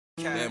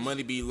That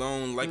money be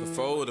long like a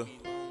folder.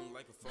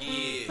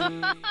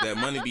 Yeah. That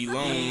money be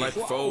long like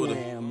a folder.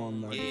 Yeah.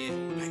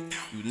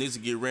 You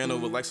niggas get ran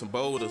over like some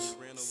boulders.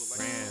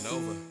 Ran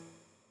over.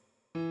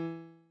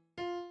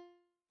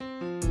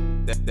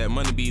 That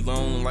money be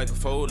long like a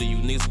folder. You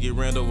niggas get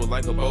ran over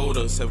like a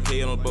boulder.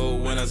 7K on the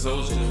boat when I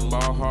sold you.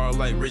 Ball hard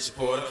like Richard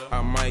Porter.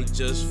 I might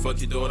just fuck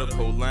your daughter.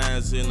 Pull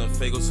lines in a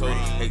Fago soda.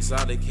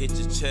 Exotic hit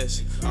your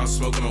chest. I'm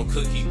smoking on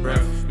cookie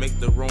breath. Make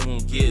the room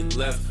get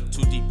left.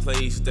 2 deep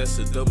plays, that's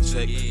a double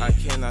check. I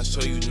cannot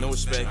show you no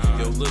respect.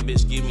 Yo, little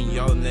bitch, give me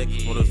y'all neck.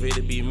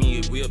 Motivated be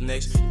me, we up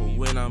next. But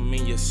when I'm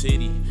in your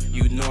city,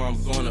 you know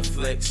I'm gonna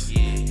flex.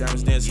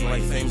 Diamonds dancing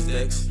like famous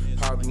decks.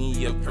 Pop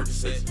me up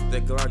Percocet.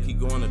 That Glocky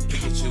gonna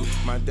pick at you.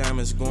 My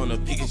diamonds gonna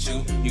pick at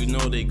you. You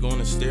know they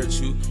gonna stare at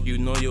you. You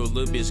know your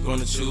little bitch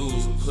gonna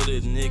choose. Put a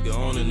nigga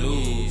on the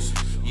news.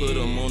 Put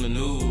him on the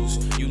news.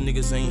 You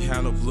niggas ain't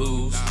had no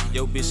blues.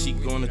 Yo bitch, she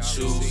gonna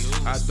choose.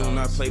 I do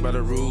not play by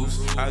the rules.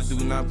 I do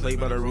not play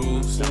by the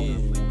rules.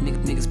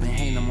 Niggas been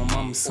hating on my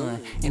mama's son.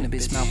 In the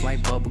bitch mouth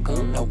like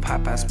bubblegum. No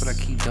Popeyes, but I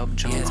keep double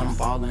jumps. I'm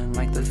ballin'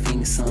 like the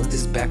Phoenix Suns.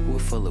 This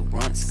backwood full of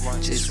runts.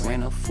 Just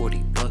ran up 40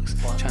 bucks.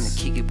 Tryna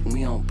kick it, put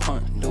me on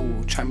punt.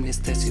 No, try me,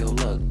 test your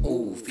luck.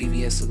 Ooh,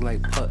 VVS look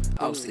like putt.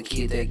 I was the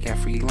kid that got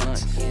free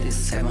lunch. This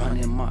is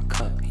 700 in my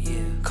cup.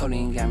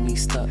 Codeine got me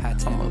stuck.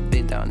 I'm a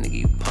big down nigga,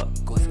 you puck.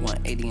 Go for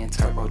 180 in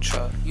turbo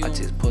truck. I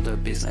just pulled up,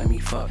 bitch, let me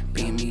fuck.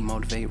 BME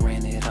motivate,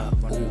 ran it up.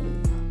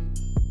 Ooh.